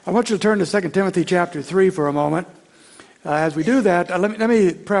I want you to turn to 2 Timothy chapter 3 for a moment. As we do that, let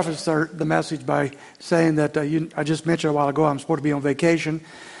me preface the message by saying that I just mentioned a while ago I'm supposed to be on vacation.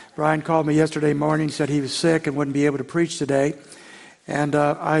 Brian called me yesterday morning, said he was sick and wouldn't be able to preach today. And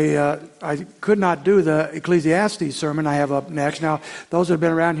I could not do the Ecclesiastes sermon I have up next. Now, those that have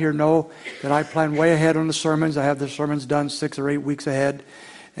been around here know that I plan way ahead on the sermons. I have the sermons done 6 or 8 weeks ahead.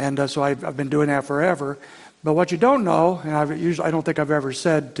 And so I've been doing that forever. But what you don't know, and I don't think I've ever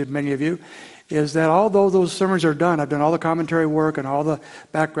said to many of you, is that although those sermons are done, I've done all the commentary work and all the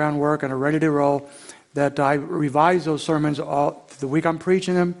background work and are ready to roll, that I revise those sermons all the week I'm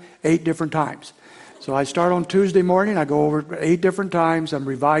preaching them 8 different times. So I start on Tuesday morning, I go over 8 different times, I'm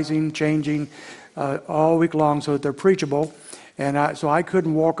revising, changing all week long so that they're preachable. And so I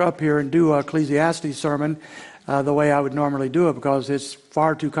couldn't walk up here and do an Ecclesiastes sermon the way I would normally do it because it's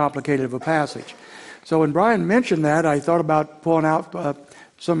far too complicated of a passage. So when Brian mentioned that, I thought about pulling out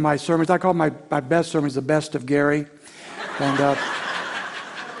some of my sermons. I call my best sermons the best of Gary. And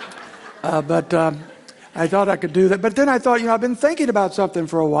but I thought I could do that. But then I thought, I've been thinking about something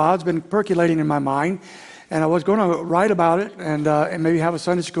for a while. It's been percolating in my mind. And I was going to write about it and maybe have a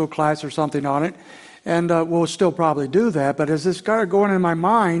Sunday school class or something on it. And we'll still probably do that. But as this started going in my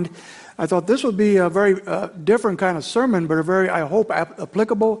mind, I thought this would be a very different kind of sermon, but a very, I hope,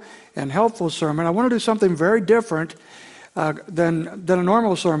 applicable and helpful sermon. I want to do something very different than a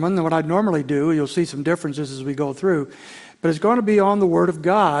normal sermon, than what I'd normally do. You'll see some differences as we go through. But it's going to be on the Word of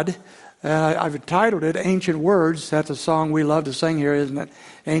God. I've entitled it Ancient Words. That's a song we love to sing here, isn't it?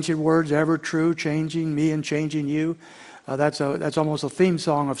 Ancient Words, ever true, changing me and changing you. That's almost a theme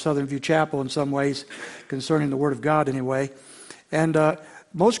song of Southern View Chapel in some ways, concerning the Word of God anyway. And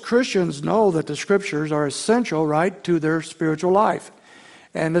most Christians know that the Scriptures are essential, right, to their spiritual life.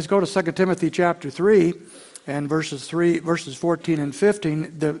 And let's go to 2 Timothy chapter 3 and verses 14 and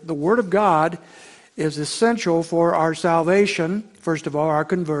 15. The Word of God is essential for our salvation, first of all, our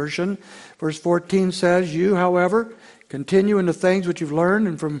conversion. Verse 14 says, "You, however, continue in the things which you've learned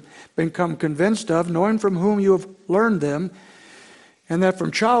and become convinced of, knowing from whom you have learned them, and that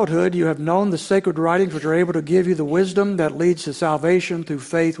from childhood you have known the sacred writings which are able to give you the wisdom that leads to salvation through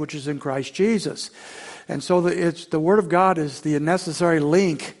faith which is in Christ Jesus." And so the Word of God is the necessary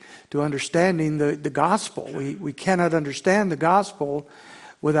link to understanding the gospel. We cannot understand the gospel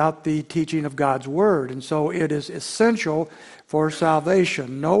without the teaching of God's Word. And so it is essential for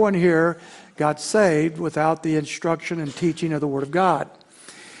salvation. No one here got saved without the instruction and teaching of the Word of God.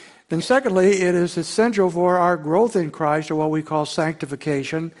 Then secondly, it is essential for our growth in Christ, or what we call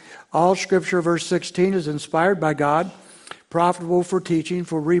sanctification. All Scripture, verse 16, is inspired by God, profitable for teaching,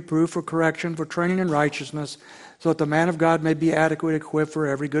 for reproof, for correction, for training in righteousness, so that the man of God may be adequately equipped for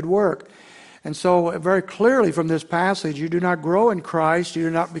every good work. And so very clearly from this passage, you do not grow in Christ, you do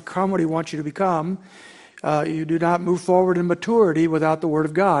not become what He wants you to become, you do not move forward in maturity without the Word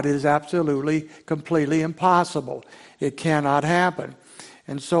of God. It is absolutely, completely impossible. It cannot happen.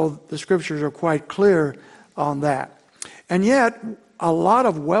 And so the Scriptures are quite clear on that. And yet, a lot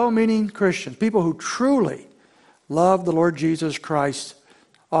of well-meaning Christians, people who truly love the Lord Jesus Christ,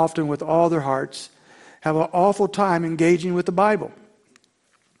 often with all their hearts, have an awful time engaging with the Bible.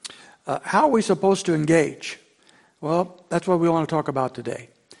 How are we supposed to engage? Well, that's what we want to talk about today.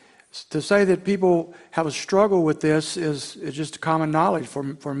 To say that people have a struggle with this is just common knowledge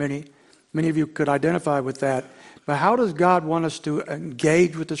for many. Many of you could identify with that. But how does God want us to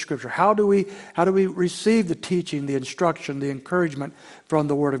engage with the Scripture? How do we receive the teaching, the instruction, the encouragement from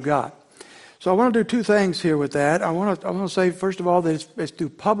the Word of God? So I want to do 2 things here with that. I want to say, first of all, that it's through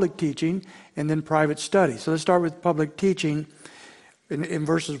public teaching and then private study. So let's start with public teaching in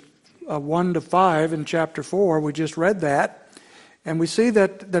verses 1 to 5 in chapter 4. We just read that. And we see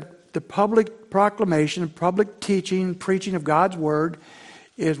that the public proclamation, public teaching, preaching of God's Word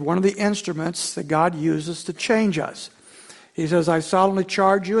is one of the instruments that God uses to change us. He says, "I solemnly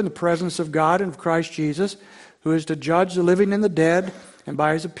charge you in the presence of God and of Christ Jesus, who is to judge the living and the dead, and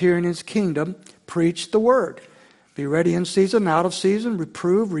by His appearing in His kingdom, preach the Word. Be ready in season, out of season,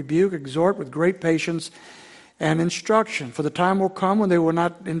 reprove, rebuke, exhort with great patience and instruction. For the time will come when they will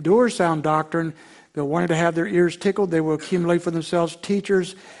not endure sound doctrine, but wanting to have their ears tickled, they will accumulate for themselves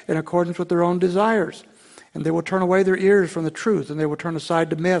teachers in accordance with their own desires. And they will turn away their ears from the truth, and they will turn aside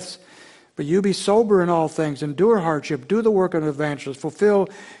to myths. But you be sober in all things, endure hardship, do the work of an evangelist, fulfill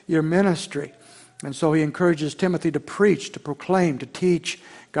your ministry." And so he encourages Timothy to preach, to proclaim, to teach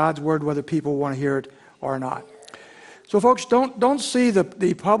God's Word, whether people want to hear it or not. So folks, don't see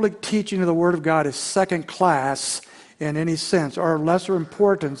the public teaching of the Word of God as second class in any sense, or lesser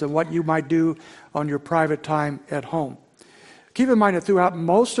importance than what you might do on your private time at home. Keep in mind that throughout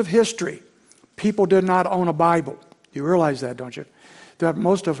most of history, people did not own a Bible. You realize that, don't you? Throughout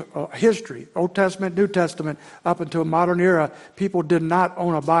most of history, Old Testament, New Testament, up until modern era, people did not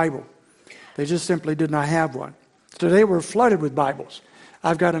own a Bible. They just simply did not have one. Today we're flooded with Bibles.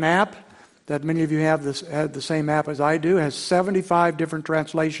 I've got an app that many of you have the same app as I do. It has 75 different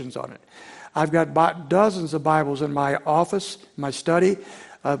translations on it. I've got dozens of Bibles in my office, my study.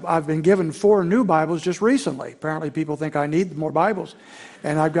 I've been given 4 new Bibles just recently. Apparently people think I need more Bibles.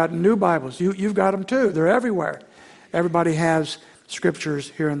 And I've got new Bibles. You've got them too. They're everywhere. Everybody has scriptures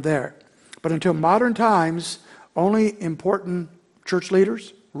here and there. But until modern times, only important church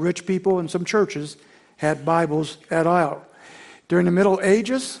leaders, rich people, and some churches had Bibles at all. During the Middle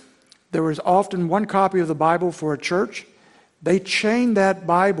Ages, there was often one copy of the Bible for a church. They chained that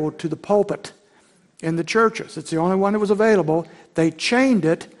Bible to the pulpit in the churches. It's the only one that was available. They chained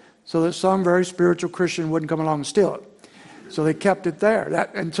it so that some very spiritual Christian wouldn't come along and steal it. So they kept it there.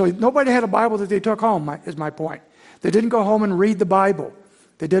 And so nobody had a Bible that they took home, is my point. They didn't go home and read the Bible.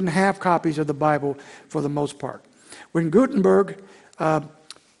 They didn't have copies of the Bible for the most part. When Gutenberg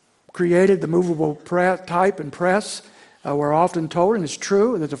created the movable type and press, we're often told, and it's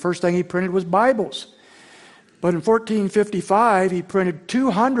true, that the first thing he printed was Bibles. But in 1455, he printed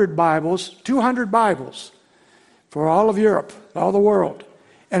 200 Bibles for all of Europe, all the world.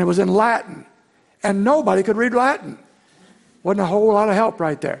 And it was in Latin. And nobody could read Latin. Wasn't a whole lot of help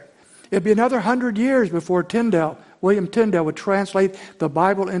right there. It'd be another 100 years before William Tyndale would translate the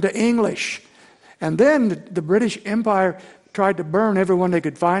Bible into English. And then the British Empire tried to burn everyone they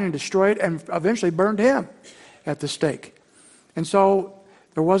could find and destroy it, and eventually burned him at the stake. And so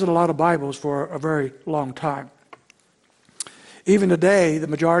there wasn't a lot of Bibles for a very long time. Even today, the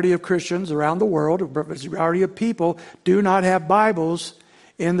majority of Christians around the world, the majority of people, do not have Bibles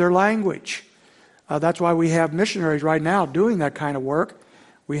in their language. That's why we have missionaries right now doing that kind of work.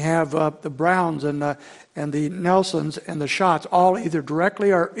 We have the Browns and the Nelsons and the Schatts, all either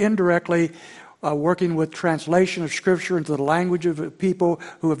directly or indirectly working with translation of Scripture into the language of people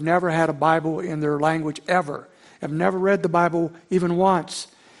who have never had a Bible in their language ever, have never read the Bible even once.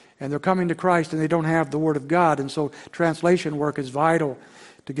 And they're coming to Christ and they don't have the Word of God. And so translation work is vital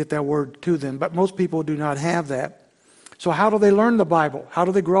to get that Word to them. But most people do not have that. So how do they learn the Bible? How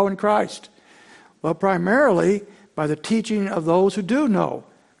do they grow in Christ? Well, primarily by the teaching of those who do know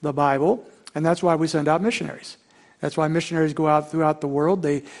the Bible. And that's why we send out missionaries. That's why missionaries go out throughout the world.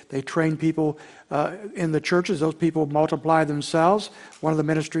 They train people in the churches. Those people multiply themselves. Another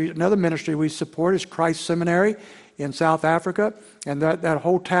ministry we support is Christ Seminary in South Africa. And that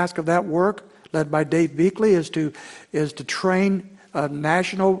whole task of that work, led by Dave Beakley, is to train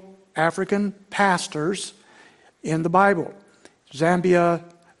national African pastors in the Bible. Zambia,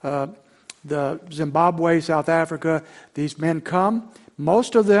 the Zimbabwe, South Africa, these men come.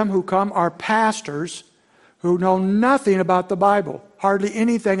 Most of them who come are pastors who know nothing about the Bible, hardly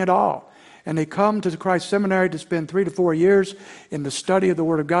anything at all. And they come to the Christ Seminary to spend 3 to 4 years in the study of the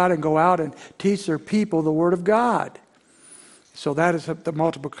Word of God and go out and teach their people the Word of God. So that is the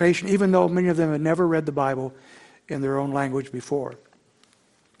multiplication, even though many of them had never read the Bible in their own language before.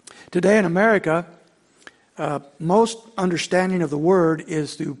 Today in America, most understanding of the Word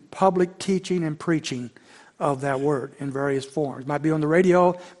is through public teaching and preaching of that Word in various forms. It might be on the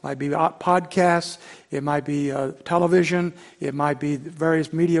radio, it might be podcasts, it might be television, it might be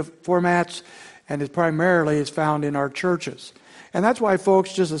various media formats, and it primarily is found in our churches. And that's why,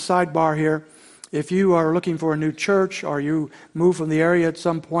 folks, just a sidebar here, if you are looking for a new church or you move from the area at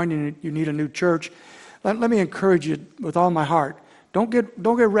some point and you need a new church, let me encourage you with all my heart. Don't get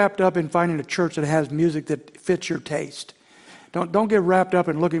wrapped up in finding a church that has music that fits your taste. Don't get wrapped up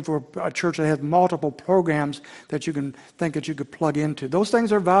in looking for a church that has multiple programs that you can think that you could plug into. Those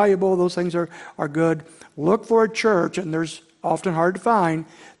things are valuable. Those things are good. Look for a church, and there's often hard to find,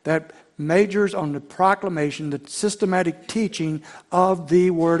 that majors on the proclamation, the systematic teaching of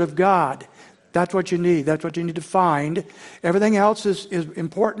the Word of God. That's what you need. That's what you need to find. Everything else is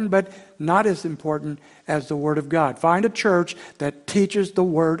important, but not as important as the Word of God. Find a church that teaches the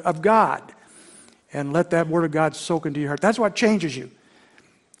Word of God. And let that Word of God soak into your heart. That's what changes you.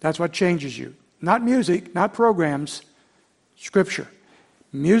 That's what changes you. Not music, not programs, Scripture.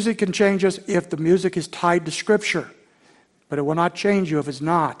 Music can change us if the music is tied to Scripture. But it will not change you if it's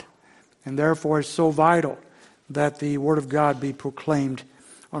not. And therefore it's so vital that the Word of God be proclaimed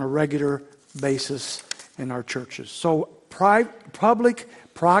on a regular basis in our churches. So public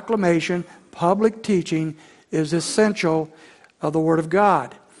proclamation, public teaching is essential of the Word of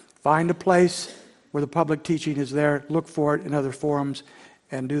God. Find a place where the public teaching is there. Look for it in other forums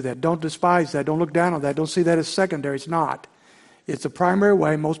and do that. Don't despise that. Don't look down on that. Don't see that as secondary. It's not. It's the primary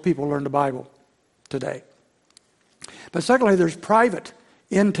way most people learn the Bible today. But secondly, there's private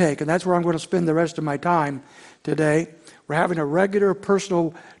intake, and that's where I'm going to spend the rest of my time today. We're having a regular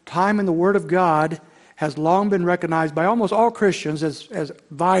personal time in the Word of God has long been recognized by almost all Christians as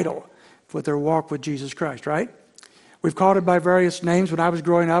vital with their walk with Jesus Christ, right? We've called it by various names. When I was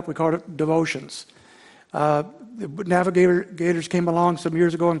growing up, we called it devotions. The Navigators came along some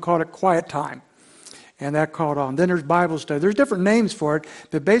years ago and called it quiet time. And that caught on. Then there's Bible study. There's different names for it,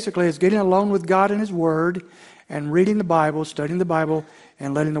 but basically it's getting alone with God and His Word and reading the Bible, studying the Bible,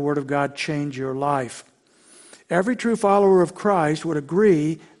 and letting the Word of God change your life. Every true follower of Christ would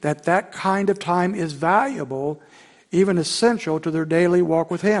agree that that kind of time is valuable, even essential to their daily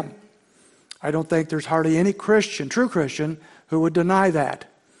walk with Him. I don't think there's hardly any Christian, true Christian, who would deny that.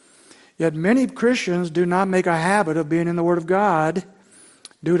 Yet many Christians do not make a habit of being in the Word of God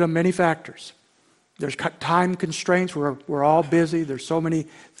due to many factors. There's time constraints. We're all busy. There's so many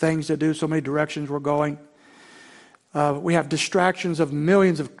things to do, so many directions we're going. We have distractions of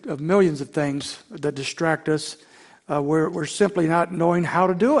millions of things that distract us. We're simply not knowing how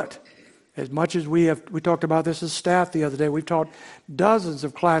to do it. As much as we talked about this as staff the other day, we've taught dozens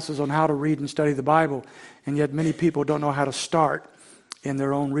of classes on how to read and study the Bible, and yet many people don't know how to start in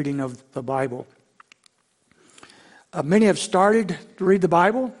their own reading of the Bible. Many have started to read the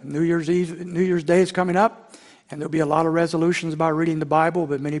Bible. New Year's Day is coming up, and there'll be a lot of resolutions about reading the Bible,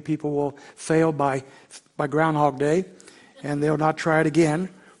 but many people will fail by Groundhog Day, and they'll not try it again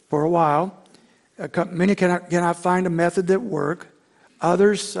for a while. Many cannot find a method that works.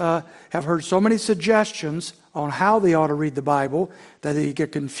 Others have heard so many suggestions on how they ought to read the Bible that they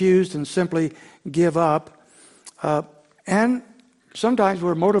get confused and simply give up. And sometimes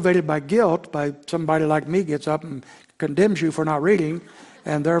we're motivated by guilt, by somebody like me gets up and condemns you for not reading,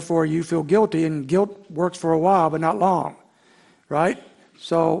 and therefore you feel guilty, and guilt works for a while but not long, right?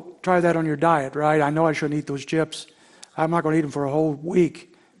 So try that on your diet, right? I know I shouldn't eat those chips. I'm not going to eat them for a whole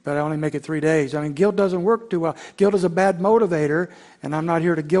week, but I only make it 3 days. I mean, guilt doesn't work too well. Guilt is a bad motivator, and I'm not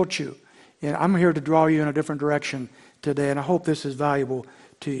here to guilt you. I'm here to draw you in a different direction today, and I hope this is valuable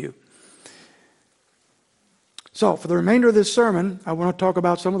to you. So, for the remainder of this sermon, I want to talk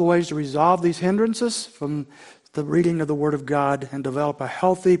about some of the ways to resolve these hindrances from the reading of the Word of God and develop a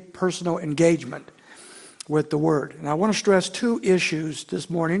healthy personal engagement with the Word. And I want to stress 2 issues this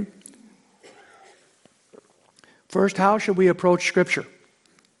morning. First, how should we approach Scripture?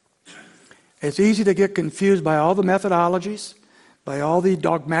 It's easy to get confused by all the methodologies, by all the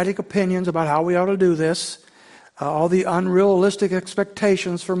dogmatic opinions about how we ought to do this, all the unrealistic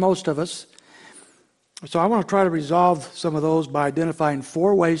expectations for most of us. So I want to try to resolve some of those by identifying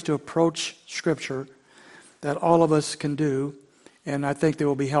 4 ways to approach Scripture that all of us can do, and I think they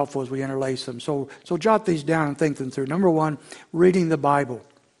will be helpful as we interlace them. So jot these down and think them through. Number 1, reading the Bible.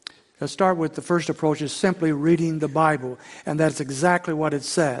 Let's start with the first approach is simply reading the Bible, and that's exactly what it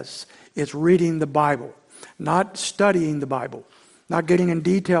says. It's reading the Bible, not studying the Bible, not getting in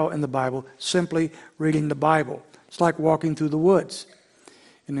detail in the Bible, simply reading the Bible. It's like walking through the woods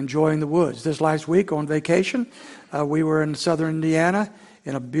and enjoying the woods. This last week on vacation, we were in southern Indiana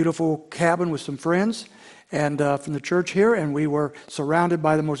in a beautiful cabin with some friends and from the church here, and we were surrounded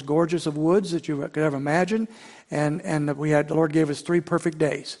by the most gorgeous of woods that you could ever imagine, and the Lord gave us 3 perfect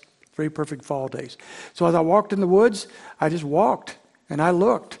days, 3 perfect fall days. So as I walked in the woods, I just walked, and I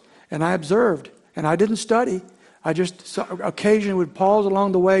looked, and I observed, and I didn't study. I just occasionally would pause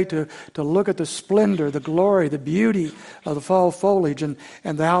along the way to look at the splendor, the glory, the beauty of the fall foliage and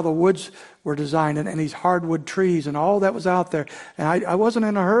how the woods were designed and these hardwood trees and all that was out there. And I wasn't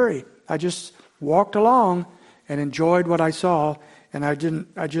in a hurry. I just walked along and enjoyed what I saw, and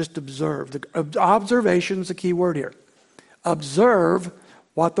I just observed. Observation is a key word here. Observe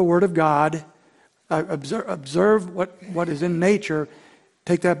what the Word of God, observe what is in nature.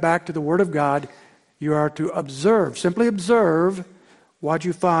 Take that back to the Word of God. You are to observe, simply observe what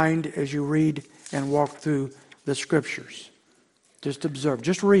you find as you read and walk through the Scriptures. Just observe,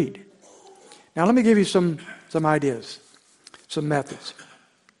 just read. Now let me give you some ideas, some methods.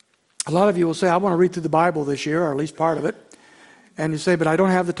 A lot of you will say, I want to read through the Bible this year, or at least part of it. And you say, but I don't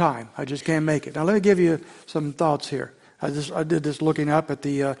have the time. I just can't make it. Now let me give you some thoughts here. I did this looking up at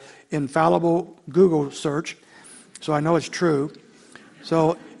the infallible Google search, so I know it's true.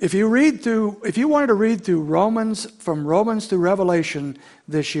 So if you wanted to read through from Romans to Revelation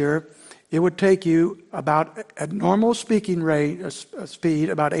this year, it would take you about, at normal speaking rate,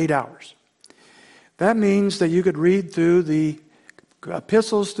 speed, about 8 hours. That means that you could read through the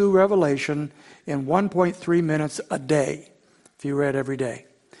epistles through Revelation in 1.3 minutes a day, if you read every day.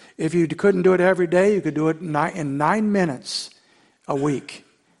 If you couldn't do it every day, you could do it in 9 minutes a week.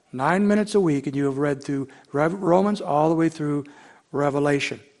 9 minutes a week, and you have read through Romans all the way through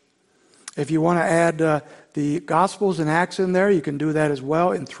Revelation. If you want to add the Gospels and Acts in there, you can do that as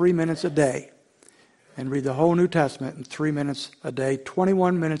well in 3 minutes a day. And read the whole New Testament in 3 minutes a day,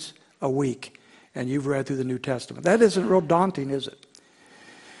 21 minutes a week. And you've read through the New Testament. That isn't real daunting, is it?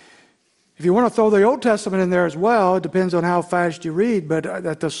 If you want to throw the Old Testament in there as well, it depends on how fast you read, but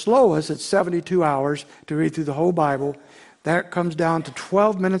at the slowest, it's 72 hours to read through the whole Bible. That comes down to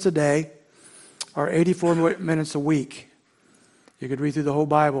 12 minutes a day or 84 minutes a week. You could read through the whole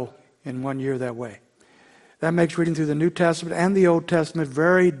Bible in 1 year that way. That makes reading through the New Testament and the Old Testament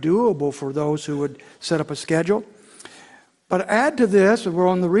very doable for those who would set up a schedule. But add to this, if we're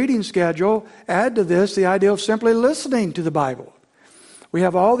on the reading schedule, add to this the idea of simply listening to the Bible. We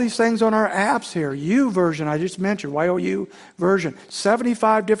have all these things on our apps here. YouVersion, I just mentioned, YOU version.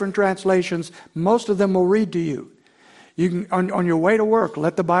 75 different translations. Most of them will read to you. You can, on your way to work,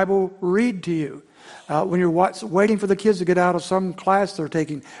 let the Bible read to you. When you're waiting for the kids to get out of some class they're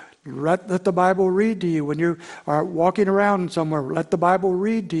taking, let the Bible read to you. When you are walking around somewhere, let the Bible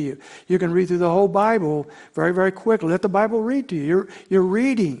read to you. You can read through the whole Bible very, very quickly. Let the Bible read to you. You're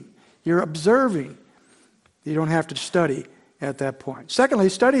reading. You're observing. You don't have to study at that point. Secondly,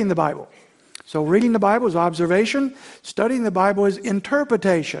 studying the Bible. So reading the Bible is observation. Studying the Bible is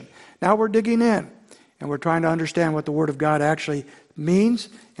interpretation. Now we're digging in, and we're trying to understand what the Word of God actually means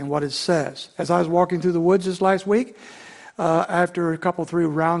and what it says. As I was walking through the woods this last week, after a couple, 3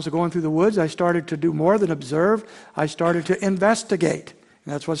 rounds of going through the woods, I started to do more than observe. I started to investigate.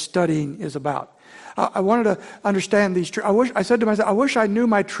 And that's what studying is about. I wanted to understand these trees. I said to myself, I wish I knew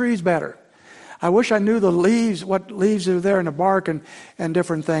my trees better. I wish I knew the leaves, what leaves are there in the bark and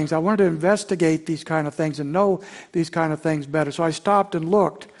different things. I wanted to investigate these kind of things and know these kind of things better. So I stopped and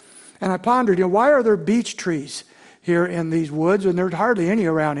looked. And I pondered, why are there beech trees here in these woods? And there's hardly any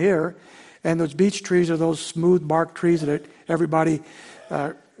around here. And those beech trees are those smooth bark trees that everybody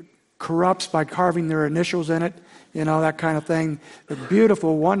corrupts by carving their initials in it, that kind of thing. They're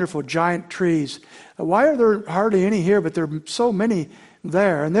beautiful, wonderful, giant trees. Why are there hardly any here, but there are so many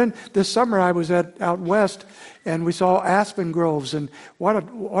there? And then this summer I was out west, and we saw aspen groves. And what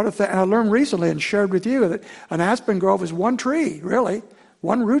a thing. And I learned recently and shared with you that an aspen grove is one tree, really.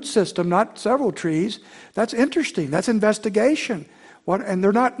 One root system, not several trees. That's interesting. That's investigation. And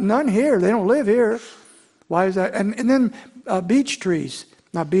they're none here. They don't live here. Why is that? And then birch trees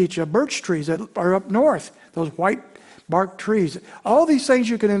that are up north. Those white bark trees. All these things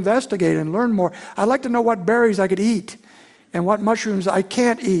you can investigate and learn more. I'd like to know what berries I could eat and what mushrooms I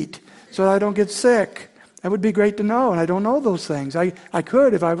can't eat so that I don't get sick. That would be great to know, and I don't know those things. I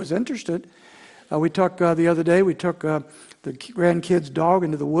could if I was interested. The other day, we took the grandkid's dog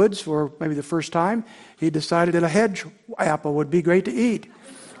into the woods for maybe the first time. He decided that a hedge apple would be great to eat.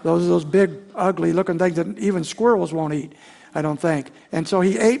 Those are those big, ugly-looking things that even squirrels won't eat, I don't think. And so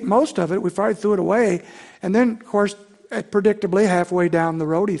he ate most of it. We probably threw it away. And then, of course, predictably, halfway down the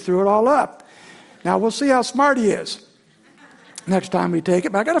road, he threw it all up. Now, we'll see how smart he is next time we take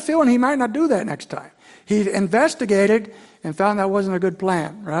it. But I got a feeling he might not do that next time. He investigated and found that wasn't a good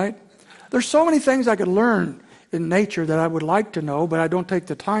plan, right? There's so many things I could learn in nature that I would like to know, but I don't take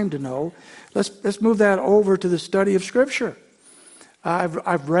the time to know. Let's move that over to the study of Scripture.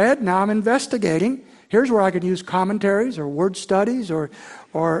 I've read, now I'm investigating. Here's where I could use commentaries or word studies or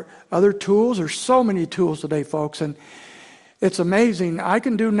other tools. There's so many tools today, folks, and it's amazing. I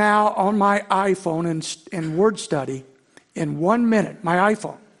can do now on my iPhone in word study in 1 minute, my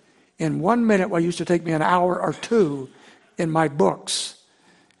iPhone. In 1 minute, what used to take me an hour or two in my books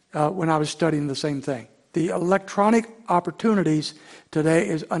when I was studying the same thing. The electronic opportunities today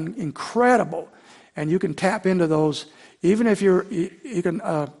is incredible, and you can tap into those. Even if you can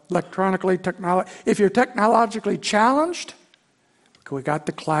if you're technologically challenged, we got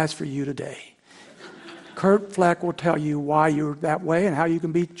the class for you today. Kurt Fleck will tell you why you're that way and how you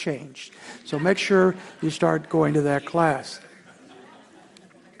can be changed. So make sure you start going to that class.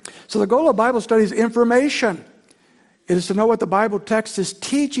 So the goal of Bible study is information. It is to know what the Bible text is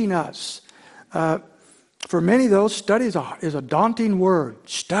teaching us. For many of those, study is a daunting word.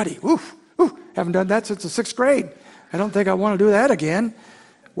 Study. Haven't done that since the 6th grade. I don't think I want to do that again.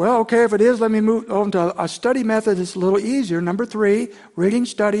 Well, okay, if it is, let me move on to a study method that's a little easier. Number 3, reading,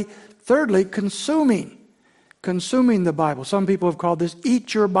 study. Thirdly, consuming the Bible. Some people have called this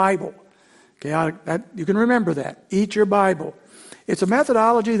eat your Bible. Okay, you can remember that. Eat your Bible. It's a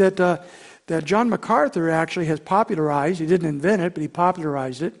methodology that John MacArthur actually has popularized. He didn't invent it, but he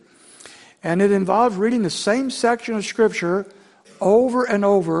popularized it. And it involves reading the same section of Scripture over and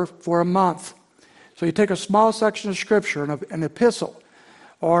over for a month. So you take a small section of Scripture, an epistle,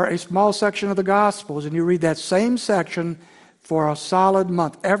 or a small section of the Gospels, and you read that same section for a solid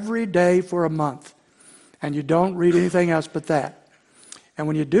month, every day for a month. And you don't read anything else but that. And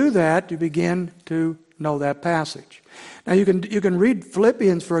when you do that, you begin to know that passage. Now you can read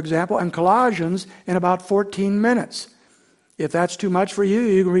Philippians, for example, and Colossians in about 14 minutes. If that's too much for you,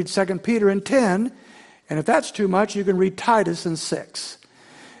 you can read 2 Peter in 10. And if that's too much, you can read Titus in 6.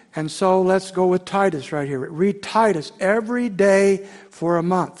 And so let's go with Titus right here. Read Titus every day for a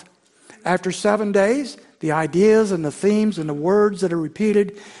month. After 7 days, the ideas and the themes and the words that are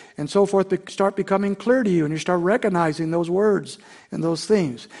repeated and so forth start becoming clear to you, and you start recognizing those words and those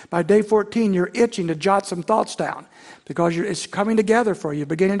themes. By day 14, you're itching to jot some thoughts down because it's coming together for you. You're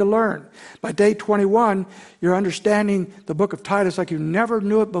beginning to learn. By day 21, you're understanding the book of Titus like you never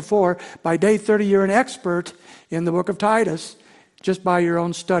knew it before. By day 30, you're an expert in the book of Titus just by your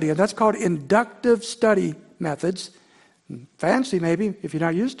own study. And that's called inductive study methods. Fancy maybe, if you're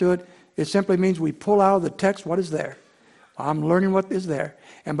not used to it. It simply means we pull out of the text what is there. I'm learning what is there.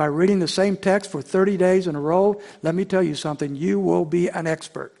 And by reading the same text for 30 days in a row, let me tell you something, you will be an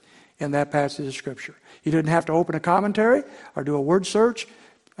expert in that passage of Scripture. You didn't have to open a commentary or do a word search.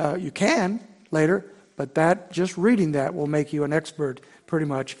 You can later, but just reading that will make you an expert pretty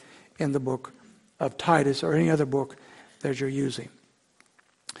much in the book of Titus or any other book that you're using.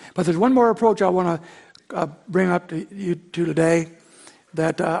 But there's one more approach I want to bring up to you today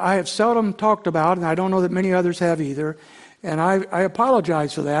that I have seldom talked about, and I don't know that many others have either. And I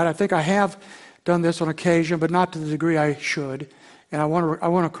apologize for that. I think I have done this on occasion, but not to the degree I should. And I want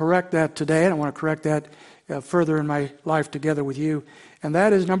to correct that today, and I want to correct that further in my life together with you. And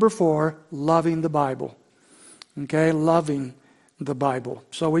that is number 4, loving the Bible. Okay, loving the Bible.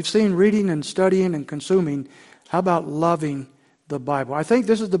 So we've seen reading and studying and consuming. How about loving the Bible? I think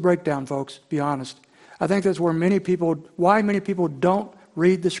this is the breakdown, folks, be honest. I think that's why many people don't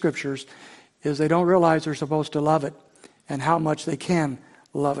read the Scriptures is they don't realize they're supposed to love it and how much they can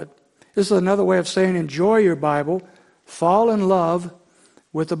love it. This is another way of saying enjoy your Bible, fall in love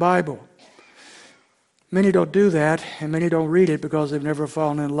with the Bible. Many don't do that, and many don't read it because they've never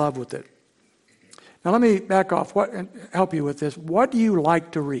fallen in love with it. Now let me back off and help you with this. What do you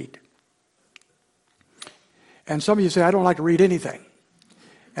like to read? And some of you say, I don't like to read anything.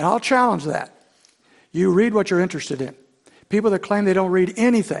 And I'll challenge that. You read what you're interested in. People that claim they don't read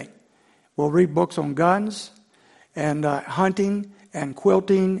anything will read books on guns and hunting and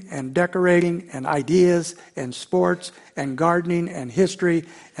quilting and decorating and ideas and sports and gardening and history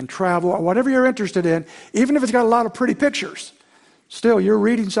and travel or whatever you're interested in, even if it's got a lot of pretty pictures. Still, you're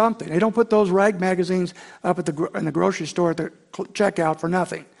reading something. They don't put those rag magazines up in the grocery store at the checkout for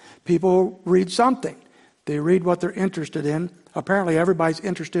nothing. People read something. They read what they're interested in. Apparently, everybody's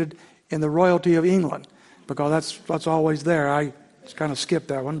interested in the royalty of England because that's always there. I just kind of skipped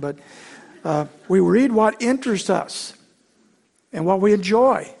that one, but we read what interests us and what we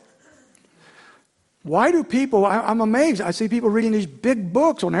enjoy. Why do people? I'm amazed. I see people reading these big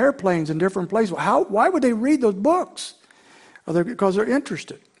books on airplanes in different places. Why would they read those books? Because they're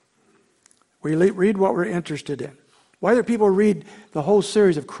interested. We read what we're interested in. Why do people read the whole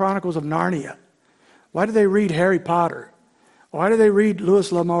series of Chronicles of Narnia? Why do they read Harry Potter? Why do they read Louis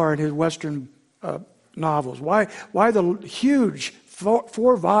L'Amour and his Western novels? Why the huge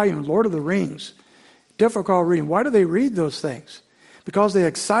 4-volume Lord of the Rings? Difficult reading. Why do they read those things? Because they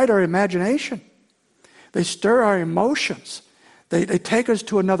excite our imagination. They stir our emotions. They take us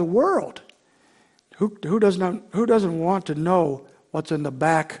to another world. Who doesn't want to know what's in the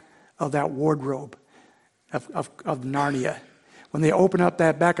back of that wardrobe of Narnia? When they open up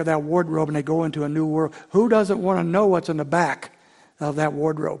that back of that wardrobe and they go into a new world, who doesn't want to know what's in the back of that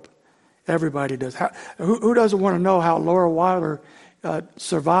wardrobe? Everybody does. Who doesn't want to know how Laura Wilder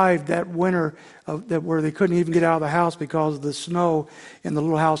survived that winter where they couldn't even get out of the house because of the snow in the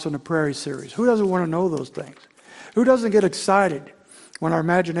Little House on the Prairie series? Who doesn't want to know those things? Who doesn't get excited when our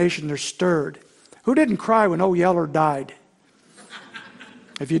imagination is stirred? Who didn't cry when Old Yeller died?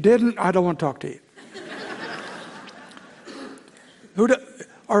 If you didn't, I don't want to talk to you.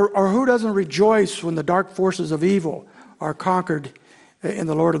 Who doesn't rejoice when the dark forces of evil are conquered in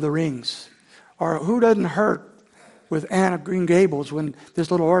the Lord of the Rings? Or who doesn't hurt with Anne of Green Gables when this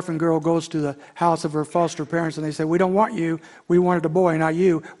little orphan girl goes to the house of her foster parents and they say, we don't want you, we wanted a boy, not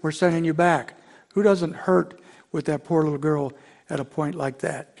you, we're sending you back. Who doesn't hurt with that poor little girl at a point like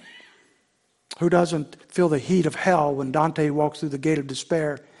that? Who doesn't feel the heat of hell when Dante walks through the gate of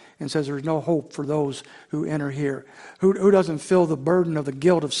despair and says there's no hope for those who enter here. Who doesn't feel the burden of the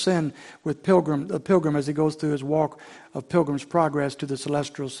guilt of sin with the pilgrim as he goes through his walk of pilgrim's progress to the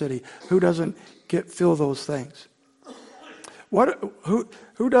celestial city? Who doesn't feel those things?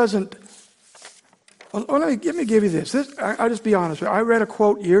 Who doesn't? Well, let me give you this. I'll just be honest with you. I read a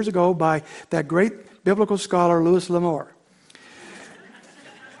quote years ago by that great biblical scholar Louis L'Amour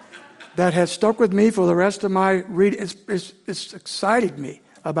that has stuck with me for the rest of my reading. It's excited me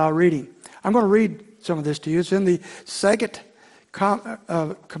about reading. I'm going to read some of this to you. It's in the second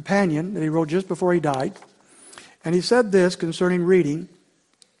companion that he wrote just before he died. And he said this concerning reading.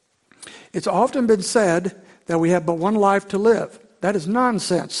 It's often been said that we have but one life to live. That is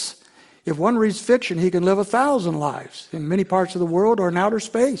nonsense. If one reads fiction, he can live 1,000 lives in many parts of the world or in outer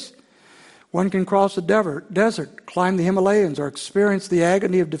space. One can cross the desert, climb the Himalayas, or experience the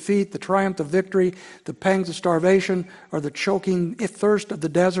agony of defeat, the triumph of victory, the pangs of starvation, or the choking thirst of the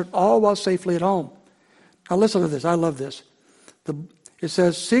desert, all while safely at home. Now listen to this. I love this. It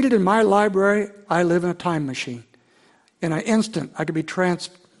says, seated in my library, I live in a time machine. In an instant, I could be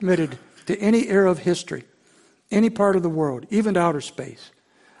transmitted to any era of history, any part of the world, even to outer space.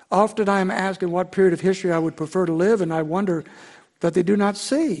 Often I am asked in what period of history I would prefer to live, and I wonder that they do not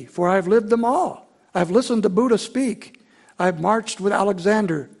see, for I have lived them all. I have listened to Buddha speak. I have marched with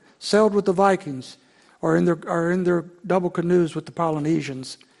Alexander, sailed with the Vikings, or in their double canoes with the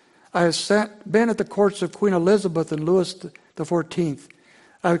Polynesians. I have been at the courts of Queen Elizabeth and Louis XIV.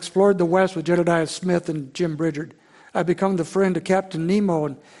 I have explored the West with Jedediah Smith and Jim Bridger. I have become the friend of Captain Nemo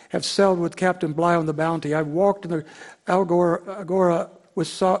and have sailed with Captain Bligh on the Bounty. I have walked in the Agora with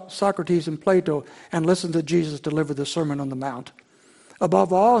Socrates and Plato and listened to Jesus deliver the Sermon on the Mount.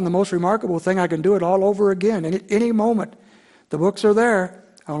 Above all, and the most remarkable thing, I can do it all over again at any moment. The books are there.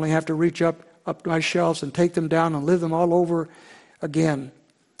 I only have to reach up my shelves and take them down and live them all over again.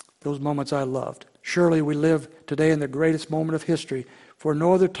 Those moments I loved. Surely we live today in the greatest moment of history. For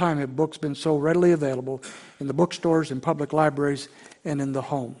no other time have books been so readily available in the bookstores, in public libraries, and in the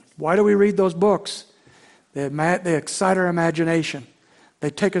home. Why do we read those books? They excite our imagination. They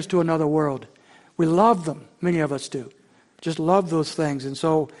take us to another world. We love them. Many of us do. Just love those things, and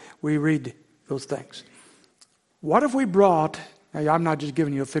so we read those things. What if we brought, now I'm not just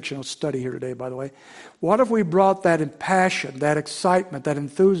giving you a fictional study here today, by the way. What if we brought that passion, that excitement, that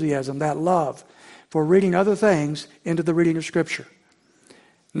enthusiasm, that love for reading other things into the reading of Scripture?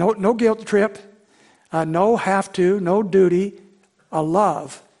 No guilt trip, no have to, no duty, a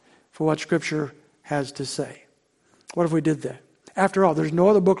love for what Scripture has to say. What if we did that? After all, there's no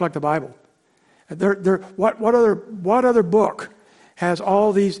other book like the Bible. What other book has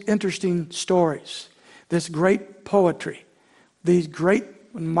all these interesting stories, this great poetry, these great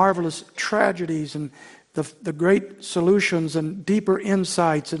and marvelous tragedies, and the great solutions and deeper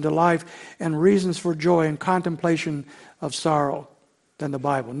insights into life and reasons for joy and contemplation of sorrow than the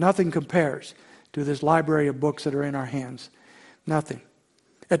Bible? Nothing compares to this library of books that are in our hands. Nothing.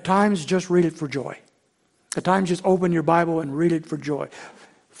 At times, just read it for joy. At times, just open your Bible and read it for joy.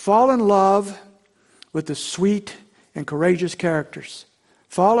 Fall in love with the sweet and courageous characters.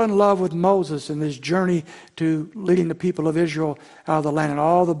 Fall in love with Moses in his journey to leading the people of Israel out of the land and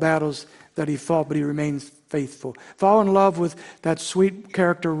all the battles that he fought, but he remains faithful. Fall in love with that sweet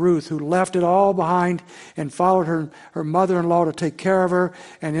character Ruth, who left it all behind and followed her mother-in-law to take care of her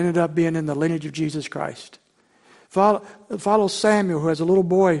and ended up being in the lineage of Jesus Christ. Follow Samuel, who as a little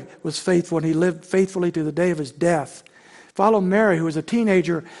boy was faithful and he lived faithfully to the day of his death. Follow Mary, who as a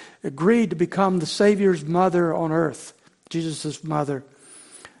teenager agreed to become the Savior's mother on earth, Jesus' mother.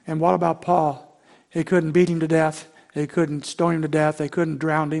 And what about Paul? They couldn't beat him to death. They couldn't stone him to death. They couldn't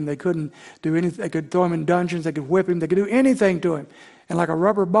drown him. They couldn't do anything. They could throw him in dungeons. They could whip him. They could do anything to him. And like a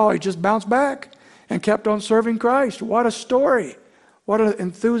rubber ball, he just bounced back and kept on serving Christ. What a story. What an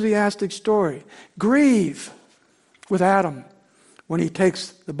enthusiastic story. Grieve with Adam when he takes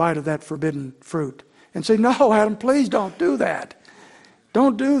the bite of that forbidden fruit. And say, no, Adam, please don't do that.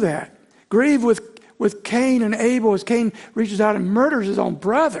 Don't do that. Grieve with Cain and Abel as Cain reaches out and murders his own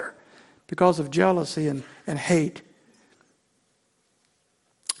brother because of jealousy and hate.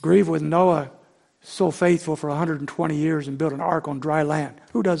 Grieve with Noah, so faithful for 120 years and built an ark on dry land.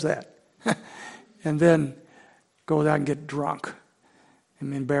 Who does that? And then goes out and get drunk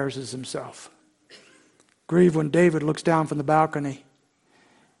and embarrasses himself. Grieve when David looks down from the balcony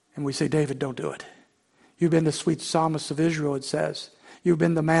and we say, David, don't do it. You've been the sweet psalmist of Israel, it says. You've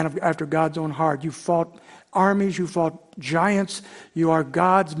been the man after God's own heart. You fought armies. You fought giants. You are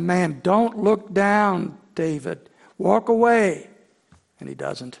God's man. Don't look down, David. Walk away. And he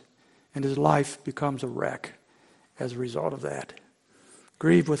doesn't. And his life becomes a wreck as a result of that.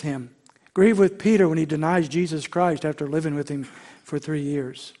 Grieve with him. Grieve with Peter when he denies Jesus Christ after living with him for 3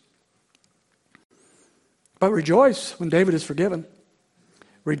 years. But rejoice when David is forgiven.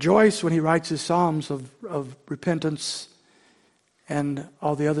 Rejoice when he writes his psalms of repentance and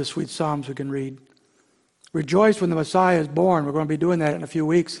all the other sweet psalms we can read. Rejoice when the Messiah is born. We're going to be doing that in a few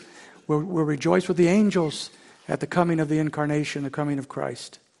weeks. We'll rejoice with the angels at the coming of the incarnation, the coming of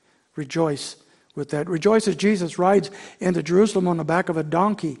Christ. Rejoice with that. Rejoice as Jesus rides into Jerusalem on the back of a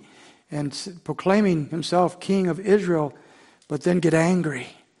donkey and proclaiming himself King of Israel, but then get angry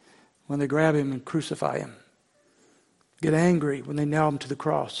when they grab him and crucify him. Get angry when they nail him to the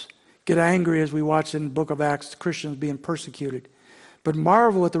cross. Get angry as we watch in the book of Acts, Christians being persecuted. But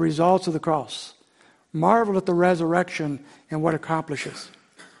marvel at the results of the cross. Marvel at the resurrection and what it accomplishes.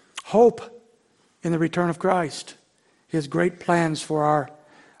 Hope in the return of Christ. His great plans for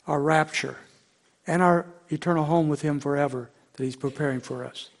our rapture and our eternal home with him forever that he's preparing for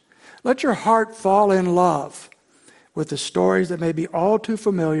us. Let your heart fall in love with the stories that may be all too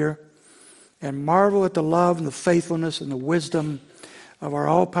familiar, and marvel at the love and the faithfulness and the wisdom of our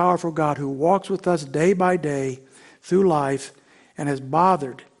all-powerful God who walks with us day by day through life and has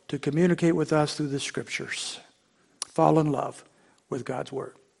bothered to communicate with us through the Scriptures. Fall in love with God's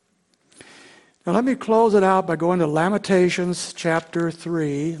Word. Now let me close it out by going to Lamentations chapter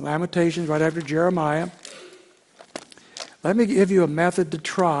 3. Lamentations right after Jeremiah. Let me give you a method to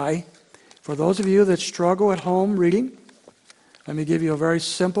try. For those of you that struggle at home reading, let me give you a very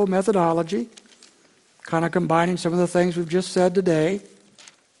simple methodology, kind of combining some of the things we've just said today.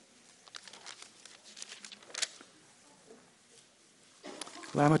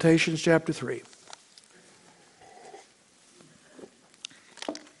 Lamentations chapter 3.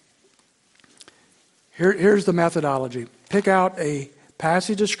 Here's the methodology. Pick out a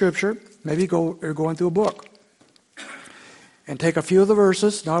passage of Scripture, maybe you're going through a book, and take a few of the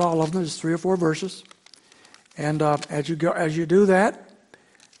verses, not all of them, just 3 or 4 verses. And as you do that,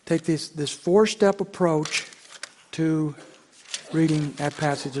 take this 4-step approach to reading that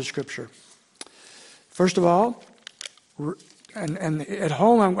passage of Scripture. First of all, and at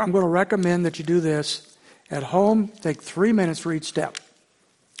home, I'm going to recommend that you do this. At home, take 3 minutes for each step.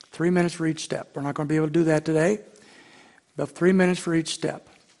 3 minutes for each step. We're not going to be able to do that today, but 3 minutes for each step.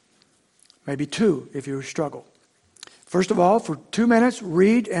 Maybe 2 if you struggle. First of all, for 2 minutes,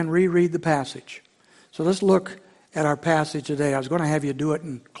 read and reread the passage. So let's look at our passage today. I was going to have you do it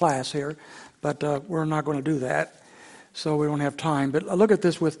in class here, but we're not going to do that, so we don't have time. But look at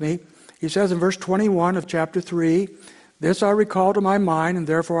this with me. He says in verse 21 of chapter 3, "This I recall to my mind, and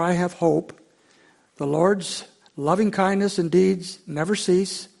therefore I have hope. The Lord's loving kindness and deeds never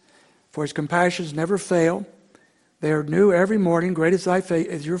cease, for his compassions never fail. They are new every morning. Great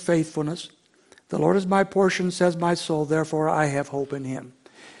is your faithfulness. The Lord is my portion, says my soul, therefore I have hope in him."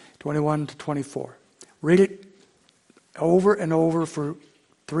 21 to 24. Read it over and over for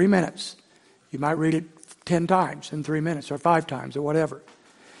 3 minutes. You might read it 10 times in 3 minutes, or 5 times, or whatever.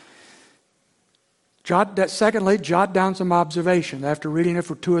 Secondly, jot down some observation. After reading it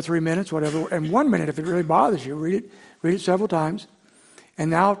for 2 or 3 minutes, whatever, and 1 minute if it really bothers you, read it several times.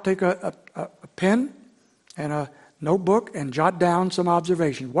 And now take a pen and a notebook and jot down some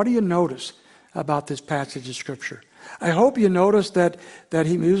observation. What do you notice about this passage of Scripture? I hope you notice that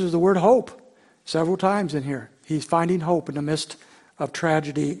he uses the word hope several times in here. He's finding hope in the midst of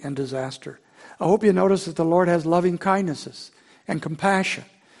tragedy and disaster. I hope you notice that the Lord has loving kindnesses and compassion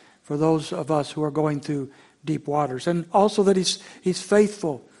for those of us who are going through deep waters. And also that he's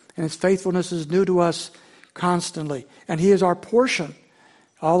faithful, and his faithfulness is new to us constantly. And he is our portion,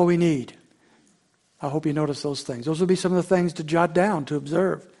 all that we need. I hope you notice those things. Those will be some of the things to jot down, to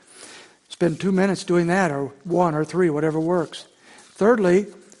observe. Spend 2 minutes doing that, or 1 or 3, whatever works. Thirdly,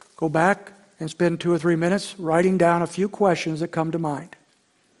 go back and spend 2 or 3 minutes writing down a few questions that come to mind.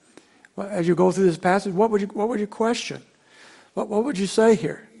 As you go through this passage, what would you question? What would you say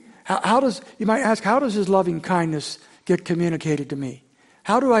here? You might ask, how does his loving kindness get communicated to me?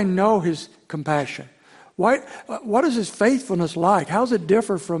 How do I know his compassion? What is his faithfulness like? How does it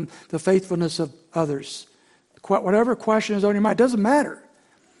differ from the faithfulness of others? Whatever question is on your mind, it doesn't matter.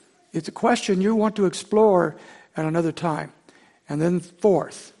 It's a question you want to explore at another time. And then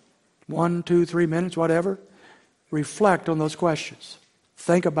fourth, 1, 2, 3 minutes, whatever, reflect on those questions.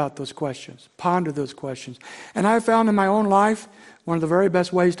 Think about those questions. Ponder those questions. And I found in my own life, one of the very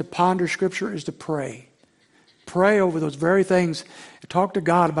best ways to ponder Scripture is to pray. Pray over those very things. Talk to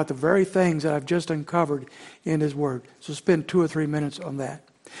God about the very things that I've just uncovered in his Word. So spend 2 or 3 minutes on that.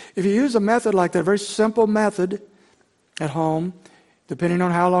 If you use a method like that, a very simple method at home, depending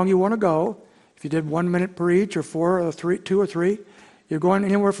on how long you want to go, if you did 1 minute per each, or 4 or 3, 2 or 3, You're going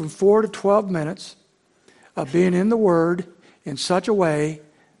anywhere from 4 to 12 minutes of being in the Word in such a way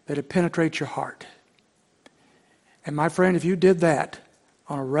that it penetrates your heart. And my friend, if you did that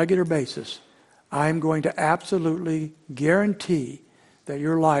on a regular basis, I'm going to absolutely guarantee that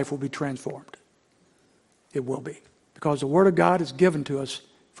your life will be transformed. It will be. Because the Word of God is given to us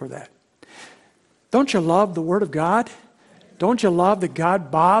for that. Don't you love the Word of God? Don't you love that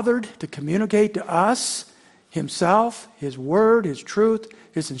God bothered to communicate to us Himself, His Word, His truth,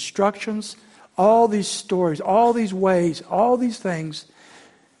 His instructions, all these stories, all these ways, all these things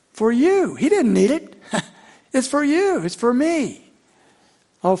for you? He didn't need it. It's for you. It's for me.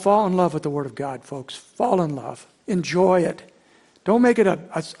 Oh, fall in love with the Word of God, folks. Fall in love. Enjoy it. Don't make it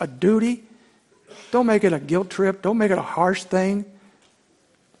a duty. Don't make it a guilt trip. Don't make it a harsh thing.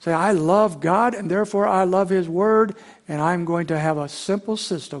 Say, I love God, and therefore I love His Word, and I'm going to have a simple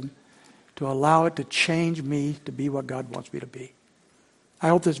system to allow it to change me to be what God wants me to be. I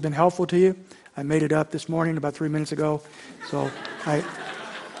hope this has been helpful to you. I made it up this morning about 3 minutes ago, so I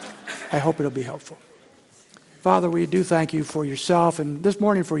hope it'll be helpful. Father, we do thank you for yourself, and this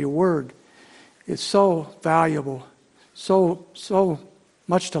morning for your Word. It's so valuable, so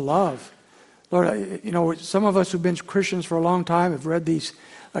much to love. Lord, some of us who've been Christians for a long time have read these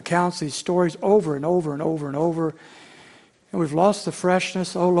accounts, these stories over and over and over and over, and we've lost the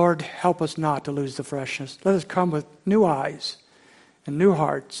freshness. Oh, Lord, help us not to lose the freshness. Let us come with new eyes and new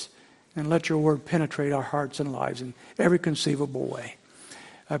hearts, and let your Word penetrate our hearts and lives in every conceivable way.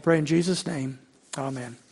 I pray in Jesus' name, amen.